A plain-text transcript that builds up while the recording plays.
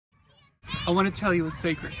I want to tell you a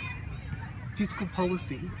secret. Fiscal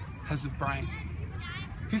policy has a brain.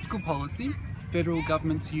 Fiscal policy, the federal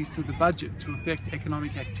government's use of the budget to affect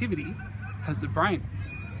economic activity, has a brain.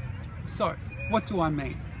 So, what do I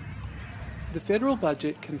mean? The federal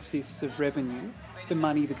budget consists of revenue, the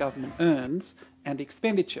money the government earns, and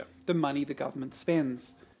expenditure, the money the government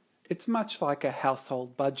spends. It's much like a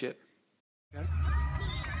household budget.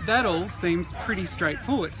 That all seems pretty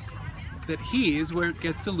straightforward, but here's where it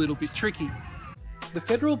gets a little bit tricky. The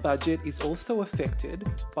federal budget is also affected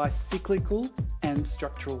by cyclical and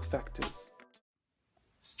structural factors.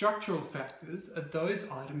 Structural factors are those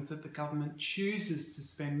items that the government chooses to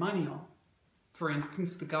spend money on. For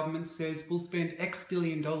instance, the government says we'll spend X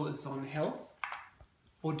billion dollars on health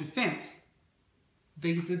or defence.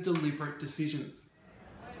 These are deliberate decisions.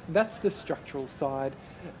 That's the structural side.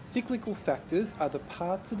 Cyclical factors are the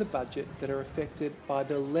parts of the budget that are affected by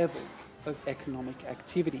the level of economic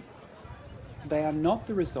activity. They are not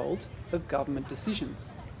the result of government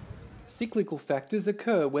decisions. Cyclical factors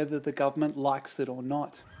occur whether the government likes it or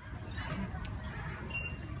not.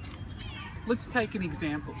 Let's take an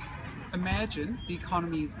example. Imagine the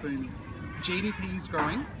economy is booming, GDP is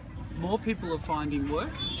growing, more people are finding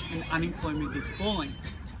work, and unemployment is falling.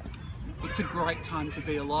 It's a great time to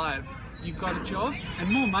be alive. You've got a job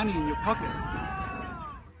and more money in your pocket.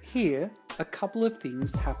 Here, a couple of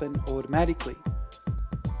things happen automatically.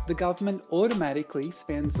 The government automatically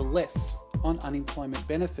spends less on unemployment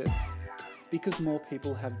benefits because more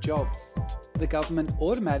people have jobs. The government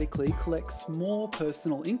automatically collects more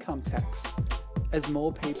personal income tax as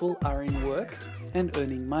more people are in work and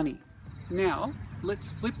earning money. Now,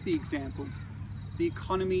 let's flip the example. The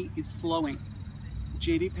economy is slowing.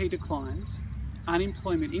 GDP declines,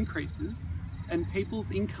 unemployment increases, and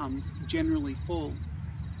people's incomes generally fall.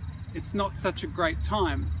 It's not such a great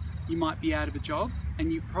time. You might be out of a job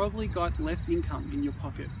and you've probably got less income in your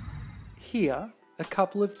pocket. Here, a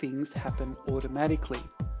couple of things happen automatically.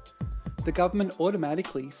 The government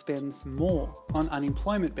automatically spends more on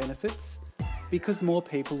unemployment benefits because more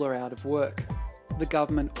people are out of work. The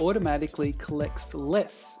government automatically collects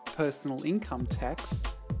less personal income tax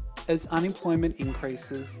as unemployment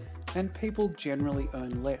increases and people generally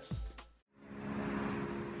earn less.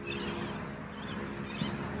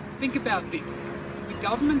 Think about this. The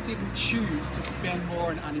government didn't choose to spend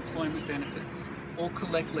more on unemployment benefits or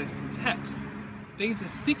collect less in tax. These are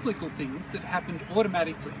cyclical things that happened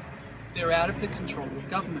automatically. They're out of the control of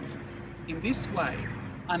government. In this way,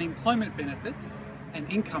 unemployment benefits and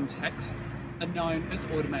income tax are known as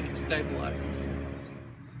automatic stabilisers.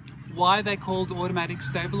 Why are they called automatic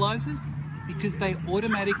stabilisers? Because they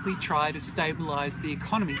automatically try to stabilise the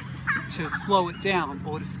economy, to slow it down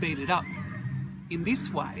or to speed it up. In this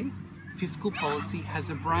way, fiscal policy has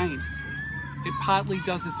a brain. It partly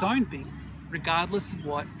does its own thing, regardless of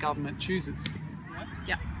what government chooses.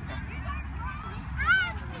 Yeah.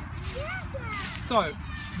 So,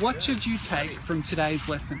 what should you take from today's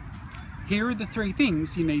lesson? Here are the 3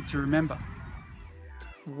 things you need to remember.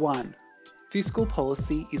 1. Fiscal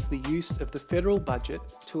policy is the use of the federal budget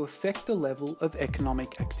to affect the level of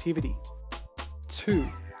economic activity. 2.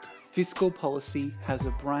 Fiscal policy has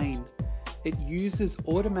a brain. It uses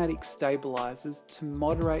automatic stabilisers to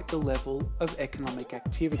moderate the level of economic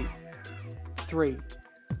activity. 3.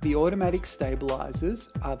 The automatic stabilisers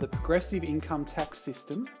are the progressive income tax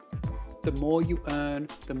system, the more you earn,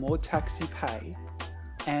 the more tax you pay,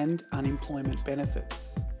 and unemployment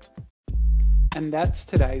benefits. And that's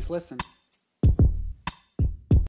today's lesson.